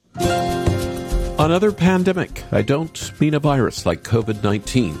Another pandemic. I don't mean a virus like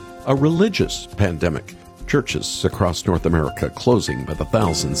COVID-19, a religious pandemic. Churches across North America closing by the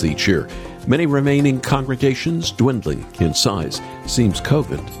thousands each year. Many remaining congregations dwindling in size. Seems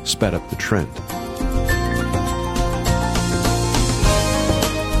COVID sped up the trend.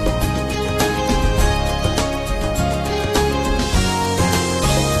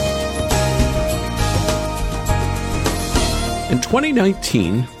 In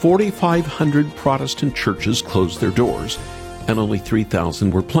 2019, 4,500 Protestant churches closed their doors, and only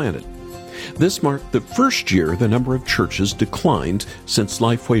 3,000 were planted. This marked the first year the number of churches declined since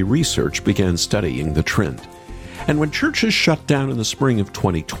Lifeway Research began studying the trend. And when churches shut down in the spring of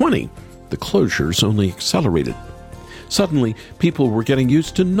 2020, the closures only accelerated. Suddenly, people were getting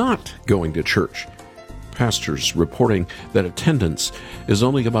used to not going to church. Pastors reporting that attendance is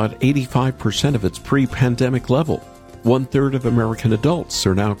only about 85% of its pre-pandemic level. 1/3 of American adults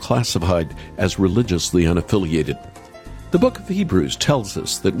are now classified as religiously unaffiliated. The book of Hebrews tells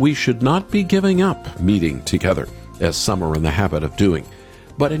us that we should not be giving up meeting together, as some are in the habit of doing,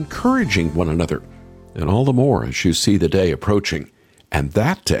 but encouraging one another, and all the more as you see the day approaching. And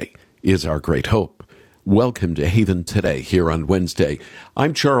that day is our great hope. Welcome to Haven Today here on Wednesday.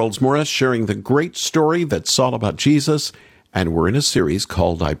 I'm Charles Morris, sharing the great story that's all about Jesus, and we're in a series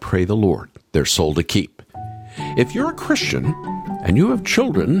called I Pray the Lord, Their Soul to Keep. If you're a Christian and you have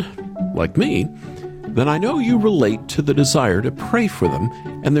children like me, then I know you relate to the desire to pray for them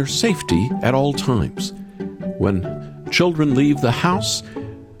and their safety at all times. When children leave the house,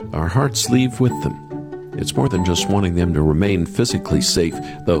 our hearts leave with them. It's more than just wanting them to remain physically safe,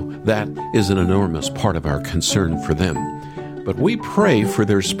 though that is an enormous part of our concern for them. But we pray for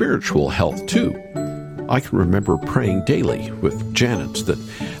their spiritual health too. I can remember praying daily with Janet that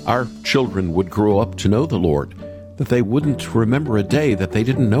our children would grow up to know the Lord, that they wouldn't remember a day that they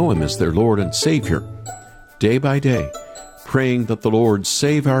didn't know Him as their Lord and Savior. Day by day, praying that the Lord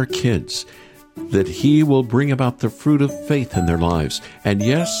save our kids, that He will bring about the fruit of faith in their lives, and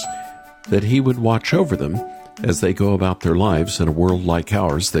yes, that He would watch over them as they go about their lives in a world like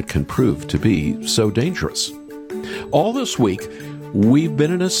ours that can prove to be so dangerous. All this week, we've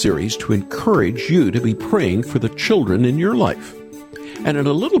been in a series to encourage you to be praying for the children in your life. And in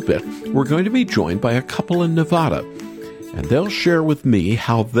a little bit, we're going to be joined by a couple in Nevada, and they'll share with me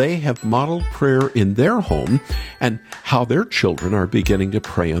how they have modeled prayer in their home and how their children are beginning to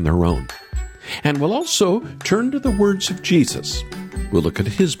pray on their own. And we'll also turn to the words of Jesus. We'll look at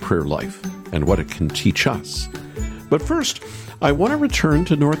His prayer life and what it can teach us. But first, I want to return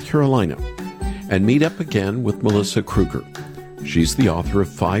to North Carolina and meet up again with Melissa Kruger. She's the author of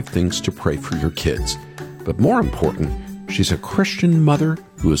 5 Things to Pray for Your Kids. But more important, she's a Christian mother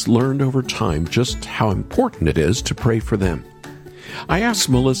who has learned over time just how important it is to pray for them. I asked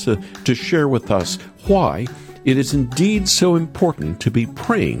Melissa to share with us why it is indeed so important to be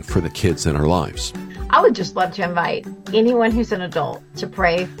praying for the kids in our lives. I would just love to invite anyone who's an adult to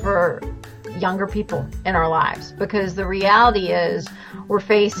pray for younger people in our lives, because the reality is we're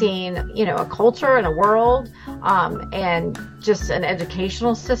facing, a culture and a world and just an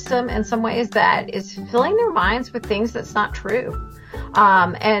educational system in some ways that is filling their minds with things that's not true.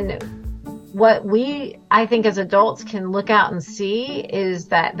 And what I think as adults can look out and see is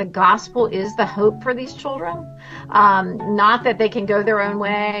that the gospel is the hope for these children. Not that they can go their own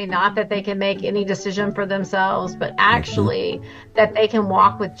way, not that they can make any decision for themselves, but actually that they can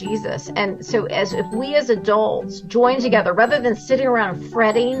walk with Jesus. And so if we as adults join together, rather than sitting around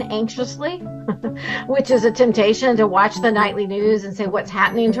fretting anxiously, which is a temptation to watch the nightly news and say what's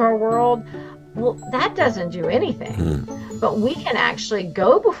happening to our world, well, that doesn't do anything. But we can actually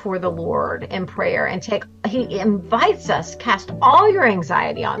go before the Lord in prayer and He invites us, cast all your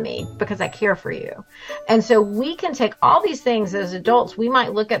anxiety on me because I care for you. And so we can take all these things as adults we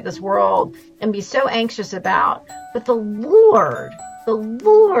might look at this world and be so anxious about, but the Lord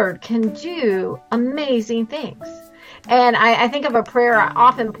can do amazing things. And I think of a prayer I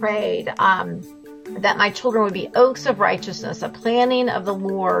often prayed, that my children would be oaks of righteousness, a planting of the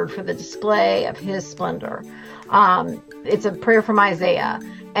Lord for the display of His splendor. It's a prayer from Isaiah,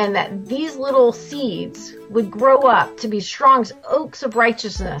 and that these little seeds would grow up to be strong oaks of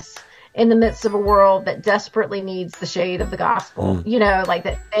righteousness in the midst of a world that desperately needs the shade of the gospel. Like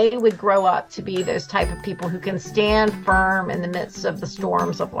that they would grow up to be those type of people who can stand firm in the midst of the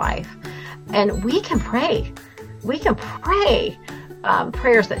storms of life. And we can pray. We can pray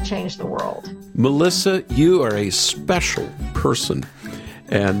prayers that change the world. Melissa, you are a special person,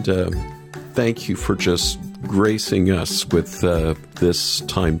 and thank you for just gracing us with this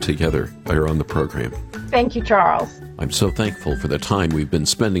time together here on the program. Thank you, Charles. I'm so thankful for the time we've been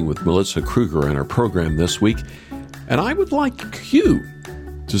spending with Melissa Kruger in our program this week, and I would like you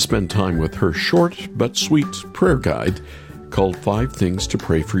to spend time with her short but sweet prayer guide called 5 Things to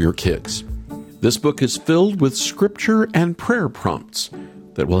Pray for Your Kids. This book is filled with scripture and prayer prompts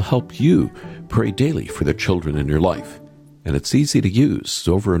that will help you pray daily for the children in your life, and it's easy to use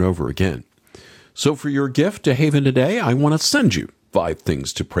over and over again. So for your gift to Haven today, I want to send you 5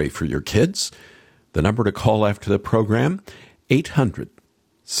 Things to Pray for Your Kids. The number to call after the program,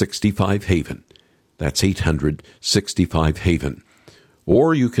 800-65-HAVEN. That's 800-65-HAVEN.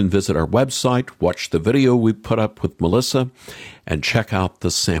 Or you can visit our website, watch the video we put up with Melissa, and check out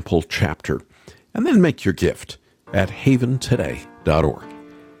the sample chapter. And then make your gift at haventoday.org.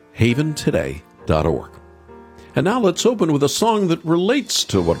 haventoday.org. And now let's open with a song that relates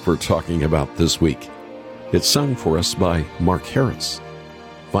to what we're talking about this week. It's sung for us by Mark Harris.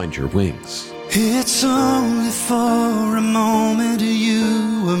 Find Your Wings. It's only for a moment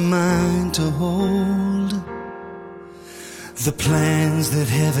you are mine to hold. The plans that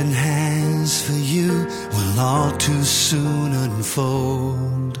heaven has for you will all too soon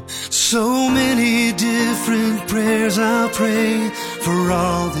unfold. So many different prayers I'll pray for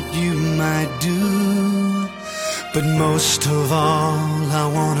all that you might do. But most of all, I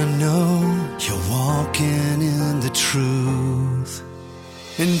want to know you're walking in the truth.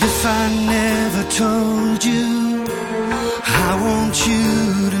 And if I never told you, I want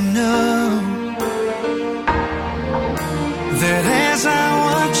you to know that as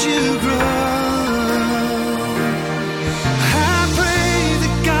I watch you grow, I pray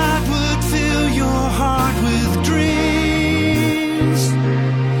that God would fill your heart with dreams,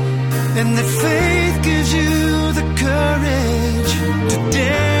 and that faith gives you the courage to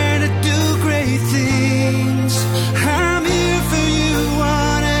dare to do great things. I'm here for you,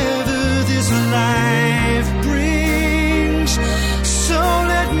 whatever this life brings. So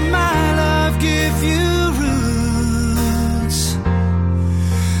let my love give you roots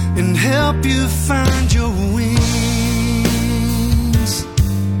and help you find your wings.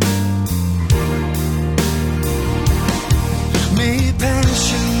 May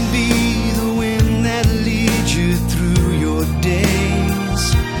passion be the wind that leads you through your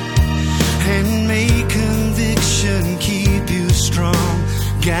days, and may conviction keep you strong,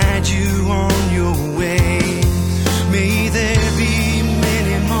 guide you on your way. May there be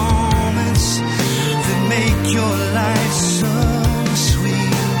many moments that make your life so sweet.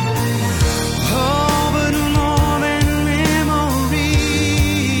 Oh, but more than memories,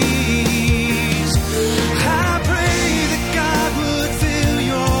 I pray that God would fill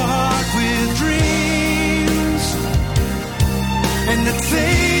your heart with dreams, and that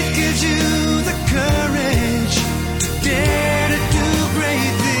faith gives you the courage to dare to do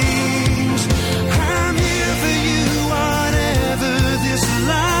great things. I'm here for you, whatever this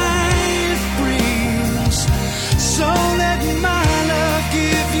life brings. So let my love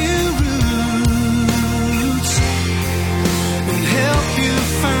give you roots and help you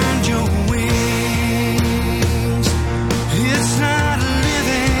find your wings. It's not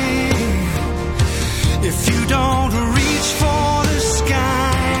living if you don't reach for the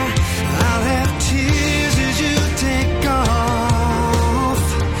sky. I'll have tears as you take off,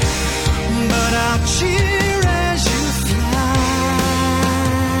 but I'll cheer as you fly.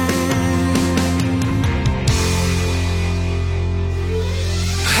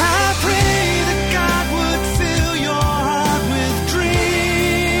 I pray that God would fill your heart with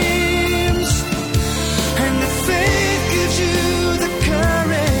dreams, and that faith gives you the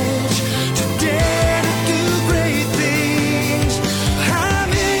courage to dare to do great things.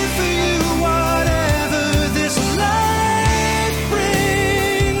 I'm here for you, whatever this life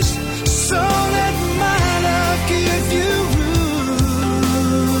brings. So let my love give you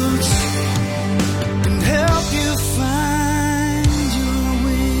roots and help you find your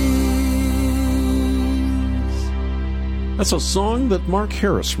wings. That's a song that Mark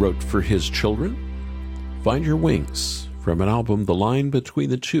Harris wrote for his children. Find Your Wings, from an album, The Line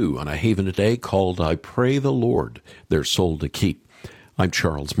Between the Two, on a Haven Today called I Pray the Lord Their Soul to Keep. I'm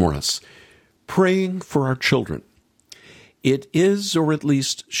Charles Morris. Praying for our children. It is, or at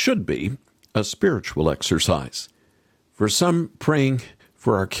least should be, a spiritual exercise. For some, praying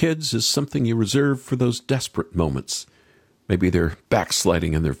for our kids is something you reserve for those desperate moments. Maybe they're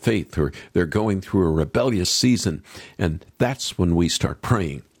backsliding in their faith, or they're going through a rebellious season, and that's when we start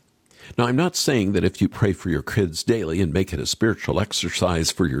praying. Now, I'm not saying that if you pray for your kids daily and make it a spiritual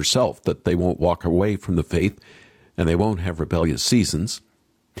exercise for yourself, that they won't walk away from the faith and they won't have rebellious seasons.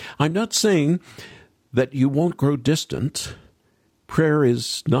 I'm not saying that you won't grow distant. Prayer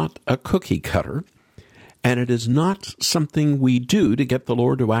is not a cookie cutter, And it is not something we do to get the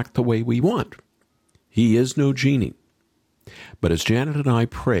Lord to act the way we want. He is no genie. But as Janet and I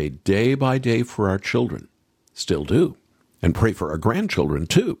prayed day by day for our children, still do, and pray for our grandchildren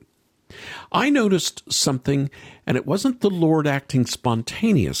too, I noticed something, and it wasn't the Lord acting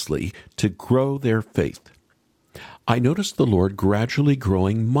spontaneously to grow their faith. I noticed the Lord gradually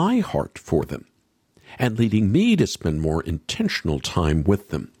growing my heart for them and leading me to spend more intentional time with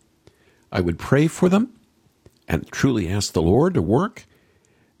them. I would pray for them and truly ask the Lord to work,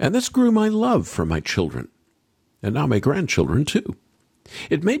 and this grew my love for my children, and now my grandchildren too.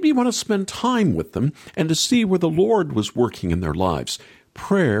 It made me want to spend time with them and to see where the Lord was working in their lives.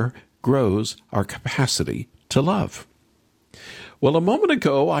 Prayer grows our capacity to love. Well, a moment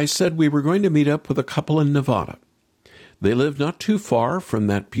ago, I said we were going to meet up with a couple in Nevada. They live not too far from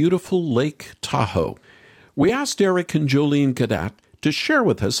that beautiful Lake Tahoe. We asked Eric and Jolene Gadat to share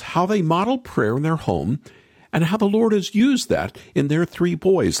with us how they model prayer in their home and how the Lord has used that in their three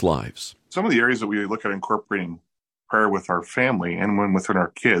boys' lives. Some of the areas that we look at incorporating prayer with our family and when within our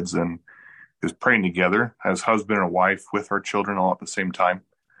kids and is praying together as husband and wife with our children all at the same time.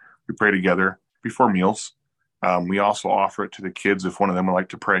 We pray together before meals. We also offer it to the kids if one of them would like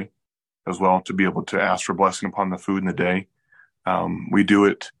to pray as well, to be able to ask for blessing upon the food in the day. We do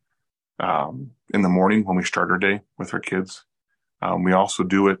it in the morning when we start our day with our kids. We also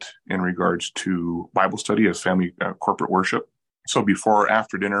do it in regards to Bible study as family corporate worship. So before or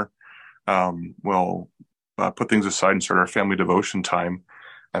after dinner, we'll put things aside and start our family devotion time.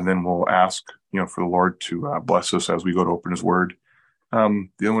 And then we'll ask, for the Lord to bless us as we go to open his word.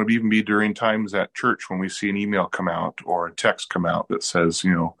 It would even be during times at church when we see an email come out or a text come out that says,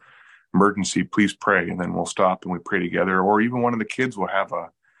 emergency, please pray. And then we'll stop and we pray together. Or even one of the kids will have a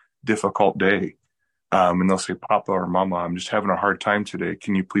difficult day. And they'll say, Papa or Mama, I'm just having a hard time today.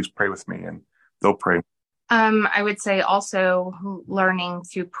 Can you please pray with me? And they'll pray. I would say also learning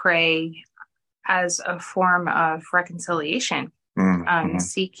to pray as a form of reconciliation,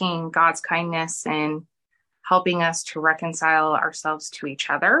 seeking God's kindness and helping us to reconcile ourselves to each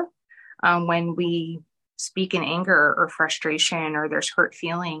other. When we speak in anger or frustration or there's hurt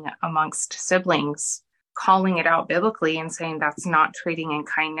feeling amongst siblings, calling it out biblically and saying that's not treating in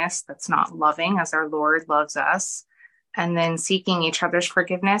kindness, that's not loving as our Lord loves us, and then seeking each other's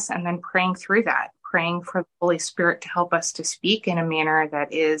forgiveness and then praying through that, praying for the Holy Spirit to help us to speak in a manner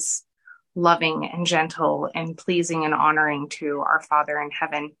that is loving and gentle and pleasing and honoring to our Father in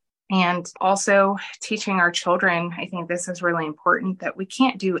heaven. And also teaching our children, I think this is really important, that we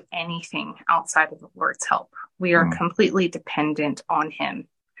can't do anything outside of the Lord's help. We are completely dependent on him.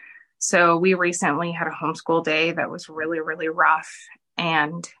 So we recently had a homeschool day that was really, really rough.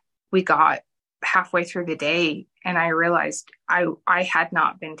 And we got halfway through the day and I realized I had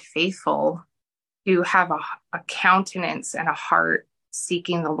not been faithful to have a countenance and a heart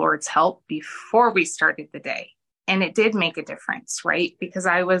seeking the Lord's help before we started the day. And it did make a difference, right? Because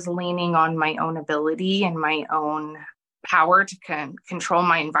I was leaning on my own ability and my own power to control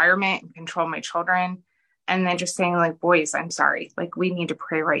my environment and control my children. And then just saying like, boys, I'm sorry. Like we need to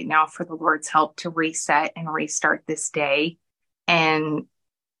pray right now for the Lord's help to reset and restart this day and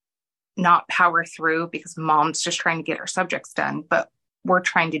not power through because mom's just trying to get her subjects done. But we're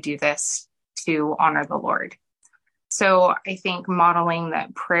trying to do this to honor the Lord. So I think modeling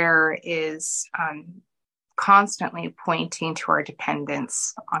that prayer is constantly pointing to our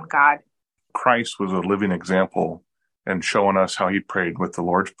dependence on God. Christ was a living example and showing us how he prayed with the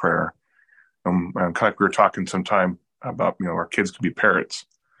Lord's Prayer. And kind of like we were talking sometime about, our kids could be parrots.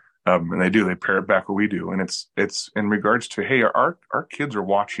 And they parrot back what we do. And it's in regards to, hey, our kids are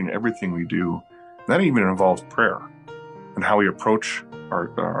watching everything we do. That even involves prayer and how we approach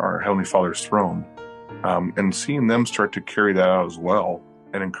our Heavenly Father's throne. And seeing them start to carry that out as well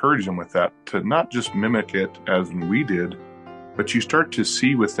and encourage them with that, to not just mimic it as we did, but you start to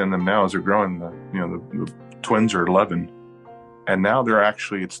see within them now as they're growing, the twins are 11. And now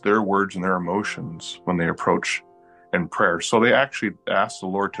it's their words and their emotions when they approach in prayer. So they actually ask the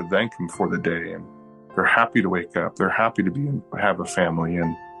Lord to thank him for the day. And they're happy to wake up. They're happy to have a family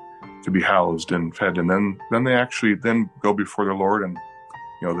and to be housed and fed. And then they actually then go before the Lord and,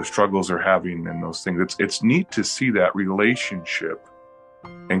 the struggles they're having and those things. It's neat to see that relationship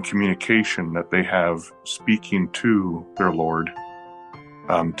and communication that they have speaking to their Lord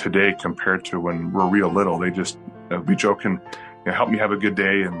today compared to when we're real little. They just be joking, help me have a good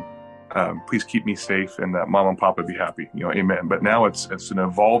day and please keep me safe and that mom and papa be happy, amen. But now it's an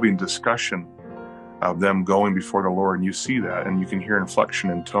evolving discussion of them going before the Lord, and you see that and you can hear inflection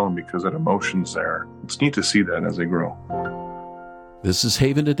in tone because that emotion's there. It's neat to see that as they grow. This is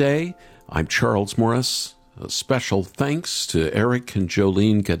Haven Today. I'm Charles Morris. A special thanks to Eric and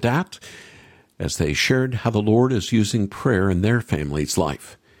Jolene Gadat as they shared how the Lord is using prayer in their family's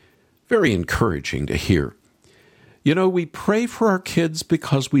life. Very encouraging to hear. You know, we pray for our kids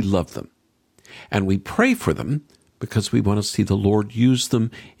because we love them. And we pray for them because we want to see the Lord use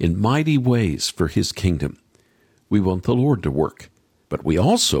them in mighty ways for His kingdom. We want the Lord to work. But we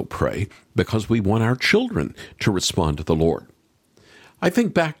also pray because we want our children to respond to the Lord. I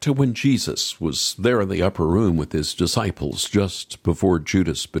think back to when Jesus was there in the upper room with His disciples just before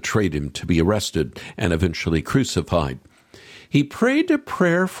Judas betrayed Him to be arrested and eventually crucified. He prayed a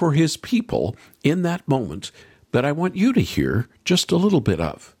prayer for His people in that moment that I want you to hear just a little bit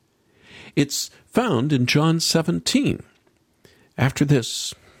of. It's found in John 17. After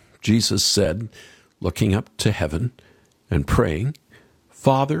this, Jesus said, looking up to heaven and praying,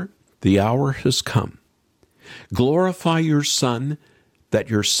 "Father, the hour has come. Glorify your Son, that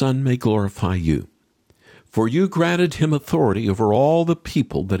your Son may glorify you. For you granted him authority over all the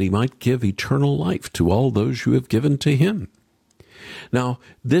people, that he might give eternal life to all those you have given to him. Now,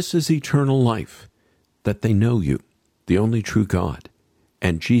 this is eternal life, that they know you, the only true God,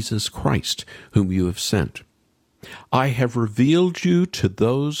 and Jesus Christ, whom you have sent. I have revealed you to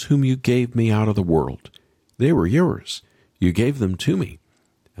those whom you gave me out of the world. They were yours. You gave them to me,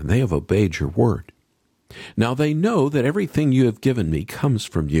 and they have obeyed your word. Now they know that everything you have given me comes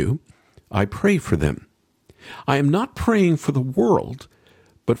from you. I pray for them. I am not praying for the world,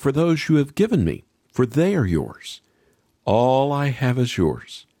 but for those you have given me, for they are yours. All I have is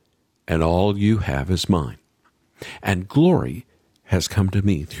yours, and all you have is mine. And glory has come to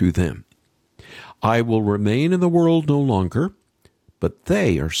me through them. I will remain in the world no longer, but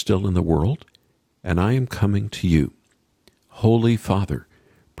they are still in the world, and I am coming to you. Holy Father,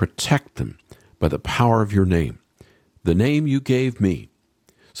 protect them by the power of your name, the name you gave me,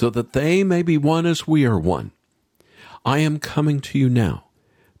 so that they may be one as we are one. I am coming to you now,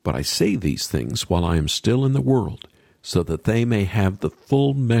 but I say these things while I am still in the world, so that they may have the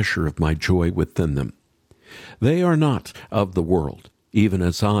full measure of my joy within them. They are not of the world, even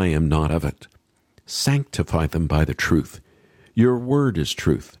as I am not of it. Sanctify them by the truth. Your word is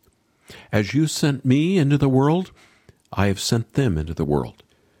truth. As you sent me into the world, I have sent them into the world.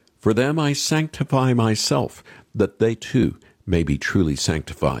 For them I sanctify myself, that they too may be truly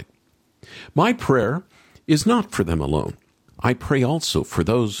sanctified. My prayer is not for them alone. I pray also for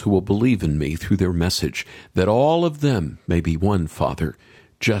those who will believe in me through their message, that all of them may be one, Father,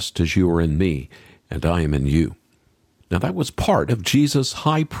 just as you are in me, and I am in you. Now that was part of Jesus'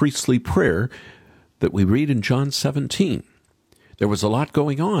 high priestly prayer that we read in John 17. There was a lot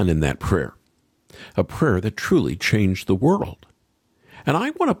going on in that prayer, a prayer that truly changed the world. And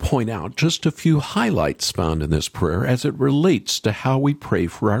I want to point out just a few highlights found in this prayer as it relates to how we pray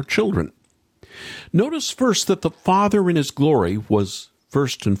for our children. Notice first that the Father in His glory was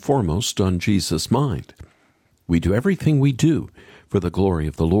first and foremost on Jesus' mind. We do everything we do for the glory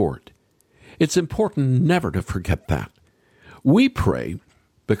of the Lord. It's important never to forget that. We pray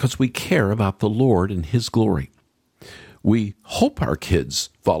because we care about the Lord and His glory. We hope our kids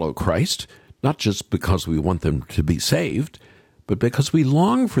follow Christ, not just because we want them to be saved, but because we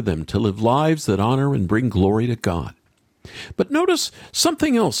long for them to live lives that honor and bring glory to God. But notice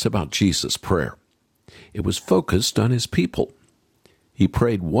something else about Jesus' prayer. It was focused on His people. He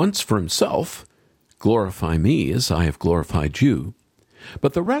prayed once for Himself, "Glorify me as I have glorified you."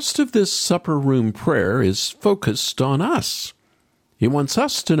 But the rest of this supper room prayer is focused on us. He wants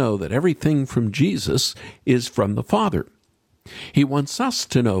us to know that everything from Jesus is from the Father. He wants us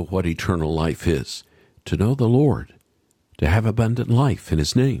to know what eternal life is, to know the Lord, to have abundant life in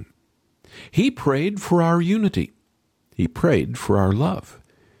His name. He prayed for our unity. He prayed for our love.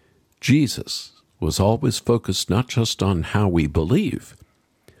 Jesus was always focused not just on how we believe,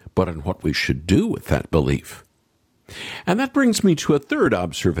 but on what we should do with that belief. And that brings me to a third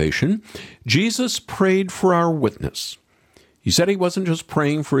observation. Jesus prayed for our witness. He said He wasn't just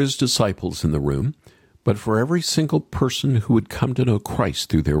praying for His disciples in the room, but for every single person who would come to know Christ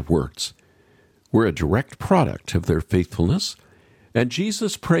through their words. We're a direct product of their faithfulness, and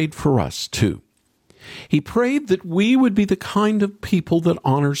Jesus prayed for us too. He prayed that we would be the kind of people that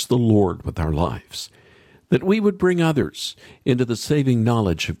honors the Lord with our lives, that we would bring others into the saving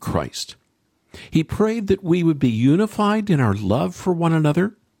knowledge of Christ. He prayed that we would be unified in our love for one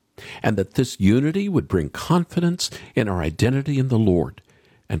another, and that this unity would bring confidence in our identity in the Lord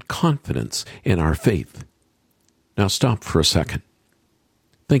and confidence in our faith. Now stop for a second.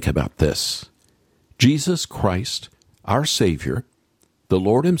 Think about this. Jesus Christ, our Savior, the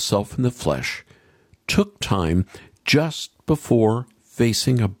Lord Himself in the flesh, took time just before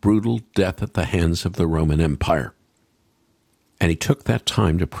facing a brutal death at the hands of the Roman Empire. And he took that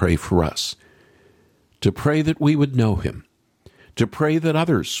time to pray for us, to pray that we would know him, to pray that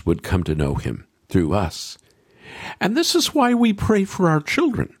others would come to know him through us. And this is why we pray for our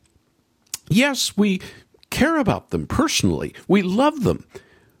children. Yes, we care about them personally. We love them.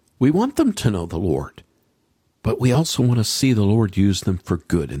 We want them to know the Lord. But we also want to see the Lord use them for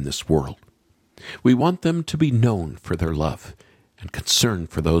good in this world. We want them to be known for their love and concern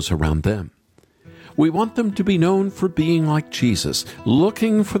for those around them. We want them to be known for being like Jesus,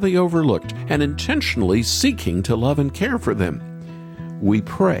 looking for the overlooked and intentionally seeking to love and care for them. We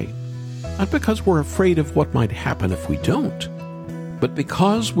pray, not because we're afraid of what might happen if we don't, but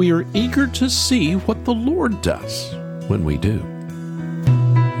because we are eager to see what the Lord does when we do.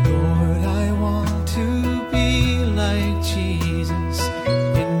 Lord, I want to be like Jesus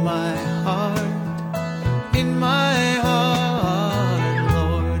in my heart, in my heart.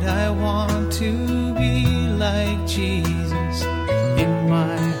 Lord, I want to be like Jesus in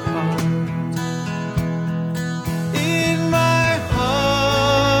my heart, in my heart,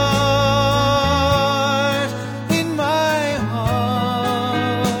 in my heart.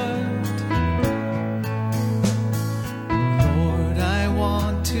 Lord, I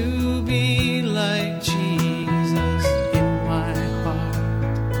want to be like Jesus in my heart.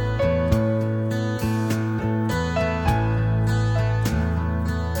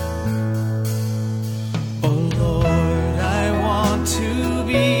 Oh Lord, I want to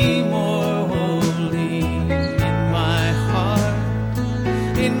be more holy in my heart,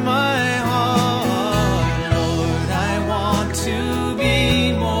 in my heart. Lord, I want to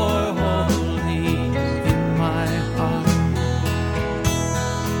be more holy in my heart,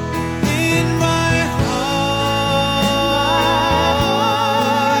 in my heart,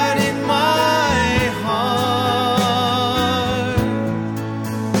 in my heart.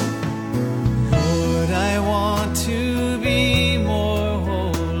 Lord, I want to be more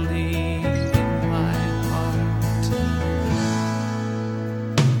holy in my heart.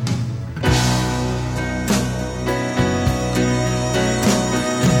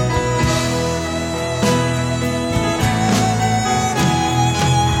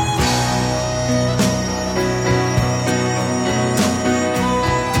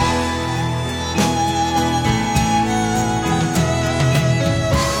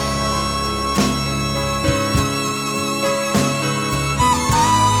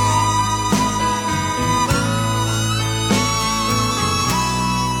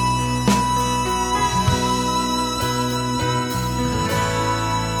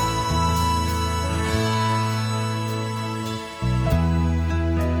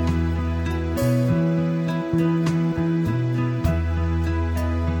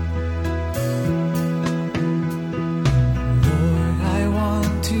 Lord, I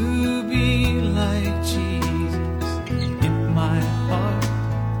want to be like Jesus in my heart,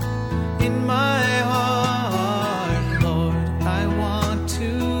 in my heart. Lord, I want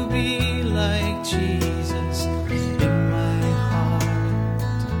to be like Jesus in my heart,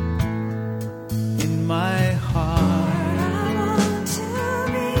 in my heart.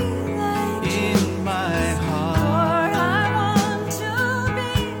 In my heart,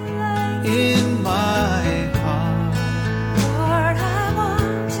 in my heart,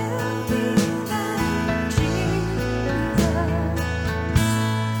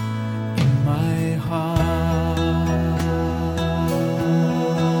 in my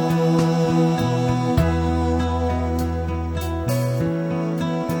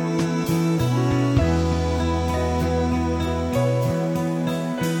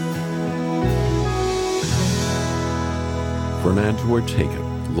Fernando Ortega,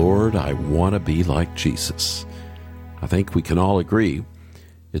 Lord, I want to be like Jesus. I think we can all agree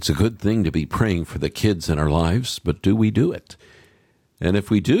it's a good thing to be praying for the kids in our lives, but do we do it? And if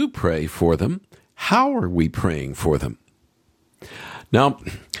we do pray for them, how are we praying for them? Now,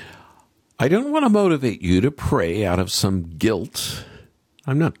 I don't want to motivate you to pray out of some guilt.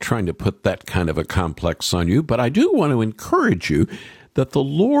 I'm not trying to put that kind of a complex on you, but I do want to encourage you that the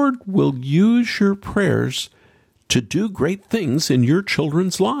Lord will use your prayers to do great things in your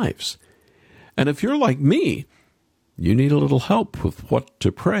children's lives. And if you're like me, you need a little help with what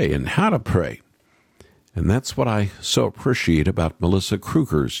to pray and how to pray. And that's what I so appreciate about Melissa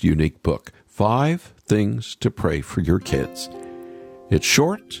Kruger's unique book, 5 Things to Pray for Your Kids. It's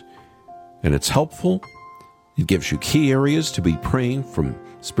short and it's helpful. It gives you key areas to be praying, from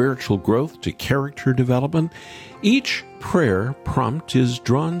spiritual growth to character development. Each prayer prompt is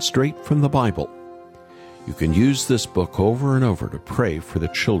drawn straight from the Bible. You can use this book over and over to pray for the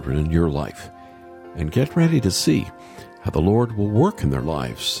children in your life. And get ready to see how the Lord will work in their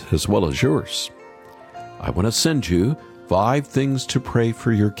lives as well as yours. I want to send you 5 Things to Pray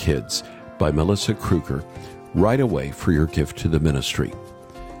for Your Kids by Melissa Kruger right away for your gift to the ministry.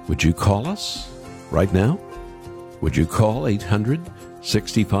 Would you call us right now? Would you call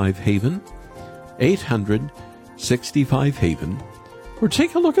 800-65-HAVEN, 800-65-HAVEN, or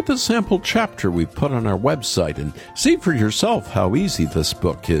take a look at the sample chapter we put on our website and see for yourself how easy this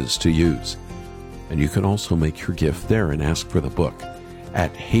book is to use. And you can also make your gift there and ask for the book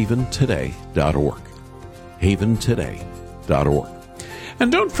at haventoday.org. haventoday.org.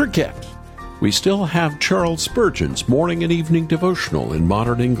 And don't forget, we still have Charles Spurgeon's morning and evening devotional in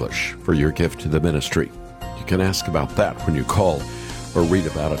modern English for your gift to the ministry. You can ask about that when you call or read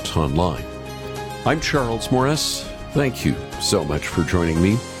about it online. I'm Charles Morris. Thank you so much for joining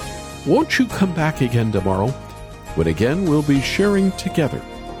me. Won't you come back again tomorrow when again we'll be sharing together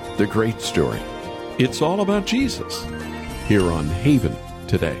the great story. It's all about Jesus here on Haven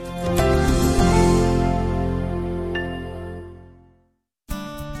Today.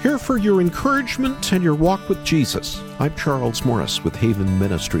 Here for your encouragement and your walk with Jesus. I'm Charles Morris with Haven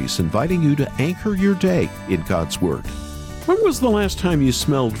Ministries, inviting you to anchor your day in God's Word. When was the last time you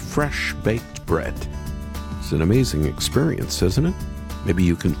smelled fresh baked bread? It's an amazing experience, isn't it? Maybe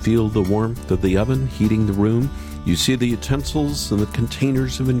you can feel the warmth of the oven heating the room. You see the utensils and the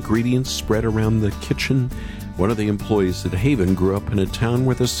containers of ingredients spread around the kitchen. One of the employees at Haven grew up in a town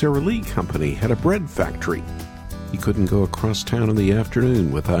where the Sara Lee Company had a bread factory. He couldn't go across town in the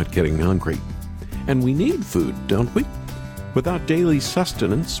afternoon without getting hungry. And we need food, don't we? Without daily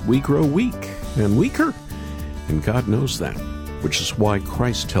sustenance, we grow weak and weaker. And God knows that, which is why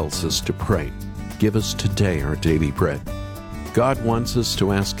Christ tells us to pray, "Give us today our daily bread." God wants us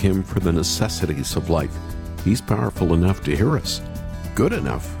to ask Him for the necessities of life. He's powerful enough to hear us, good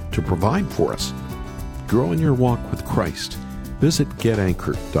enough to provide for us. Grow in your walk with Christ. Visit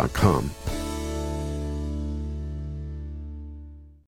getanchored.com.